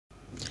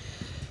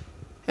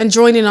And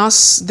joining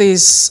us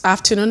this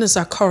afternoon is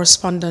our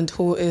correspondent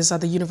who is at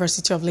the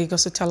University of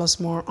Lagos to tell us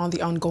more on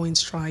the ongoing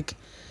strike,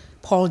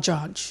 Paul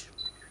George.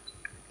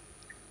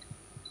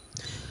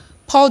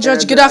 Paul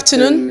George, good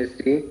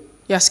afternoon.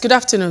 Yes, good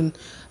afternoon.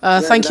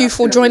 Thank you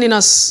for joining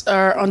us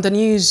on the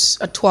news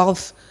at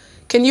 12.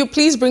 Can you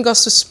please bring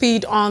us to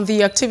speed on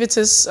the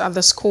activities at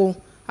the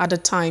school at the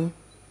time?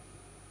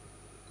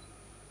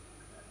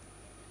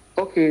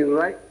 Okay,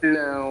 right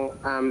now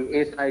I'm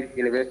inside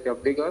University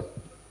of Lagos,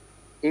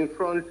 in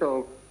front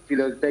of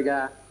Julius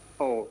Berger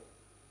Hall.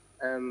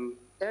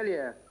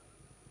 Earlier,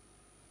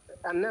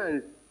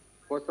 ANANS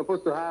was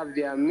supposed to have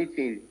their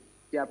meeting,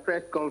 their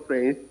press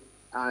conference,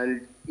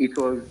 and it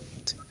was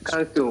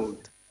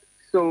cancelled.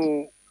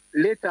 So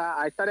later,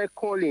 I started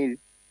calling,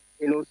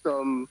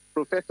 some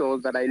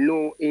professors that I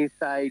know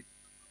inside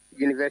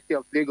University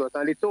of Lagos,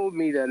 and they told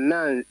me that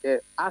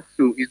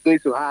ASUU is going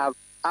to have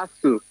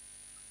ASUU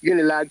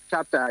Unilag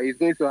chapter is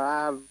going to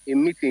have a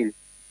meeting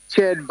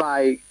chaired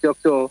by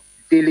Dr.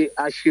 Dele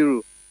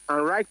Ashiru.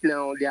 And right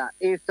now they are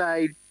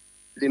inside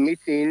the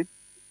meeting.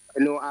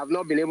 I've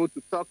not been able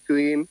to talk to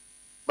him,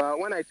 but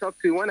when I spoke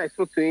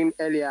to him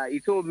earlier, he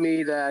told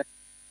me that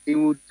he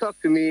would talk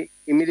to me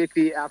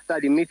immediately after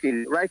the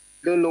meeting. Right?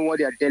 Don't know what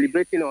they are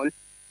deliberating on,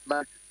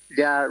 but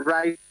they are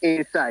right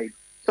inside.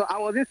 So I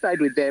was inside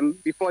with them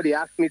before they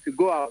asked me to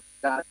go out,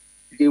 that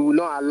they will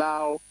not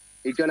allow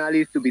a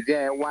journalist to be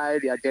there while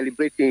they are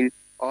deliberating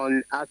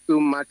on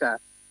ASUU matter.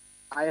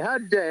 I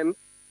heard them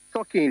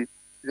talking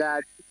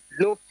that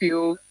no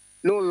fuel,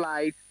 no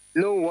light,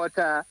 no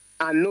water,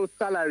 and no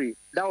salary.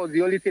 That was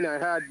the only thing I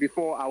heard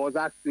before I was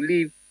asked to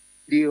leave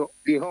the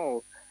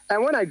hall.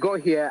 And when I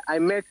got here, I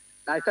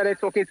started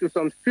talking to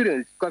some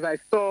students because I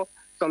saw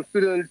some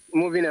students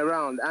moving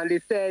around, and they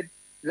said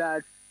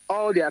that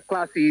all their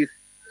classes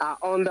are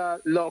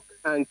under lock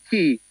and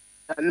key,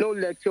 and no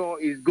lecture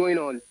is going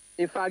on.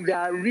 In fact, they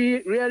are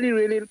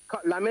really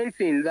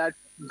lamenting that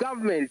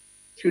government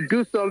should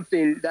do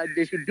something, that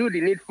they should do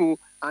the needful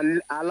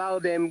and allow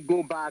them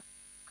go back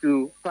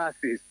to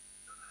classes.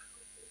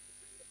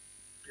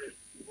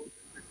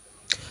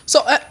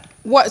 So,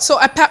 So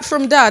apart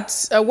from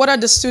that, what are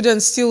the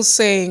students still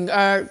saying?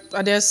 Are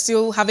they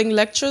still having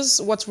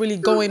lectures? What's really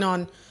going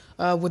on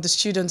with the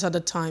students at the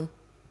time?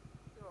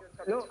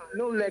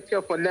 No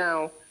lecture for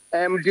now.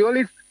 The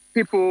only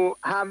people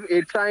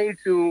trying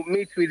to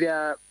meet with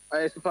their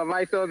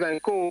supervisors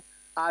and co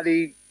are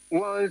the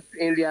ones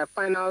in their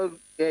final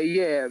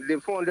year, the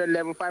 400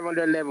 level,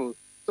 500 level.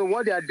 So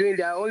what they are doing,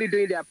 they are only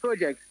doing their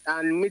projects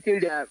and meeting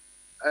their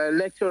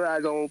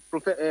lecturers or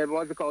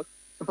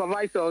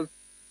supervisors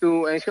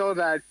to ensure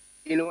that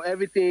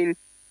everything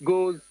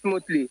goes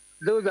smoothly.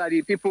 Those are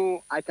the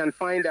people I can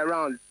find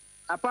around.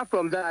 Apart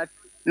from that,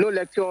 no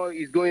lecture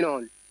is going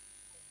on.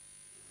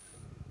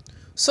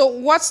 So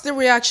what's the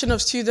reaction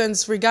of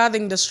students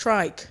regarding the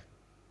strike?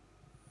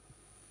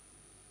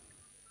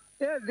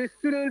 Yeah, the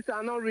students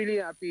are not really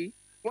happy.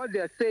 What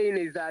they're saying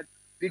is that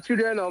the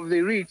children of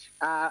the rich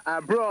are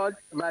abroad,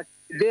 but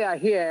they are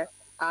here.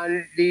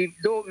 And the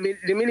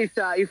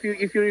minister, if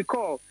you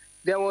recall,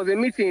 there was a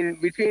meeting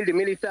between the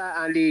minister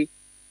and the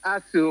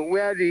ASUU,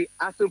 where the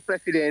ASUU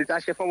president,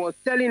 Ashefon, was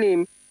telling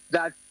him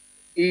that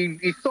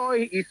he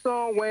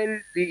saw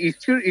when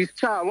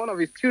one of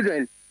his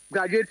children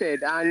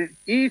graduated, and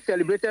he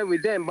celebrated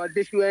with them, but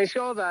they should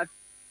ensure that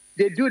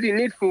they do the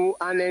needful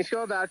and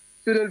ensure that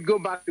students go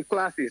back to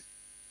classes.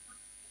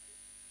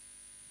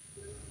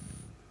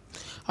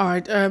 All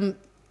right.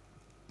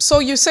 So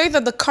you say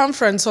that the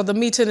conference or the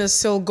meeting is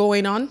still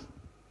going on?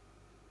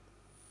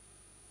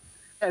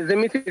 Yes, the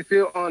meeting is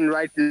still on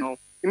right now.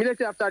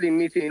 Immediately after the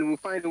meeting, we'll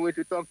find a way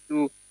to talk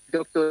to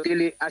Dr.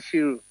 Dele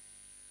Ashiru.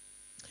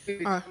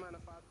 All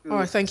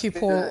right, thank you,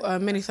 Paul.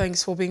 Many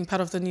thanks for being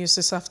part of the news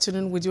this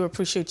afternoon. We do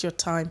appreciate your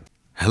time.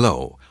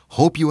 Hello,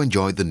 hope you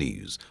enjoyed the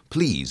news.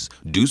 Please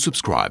do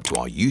subscribe to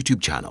our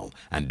YouTube channel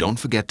and don't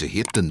forget to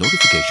hit the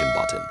notification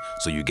button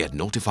so you get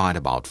notified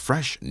about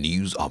fresh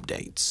news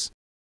updates.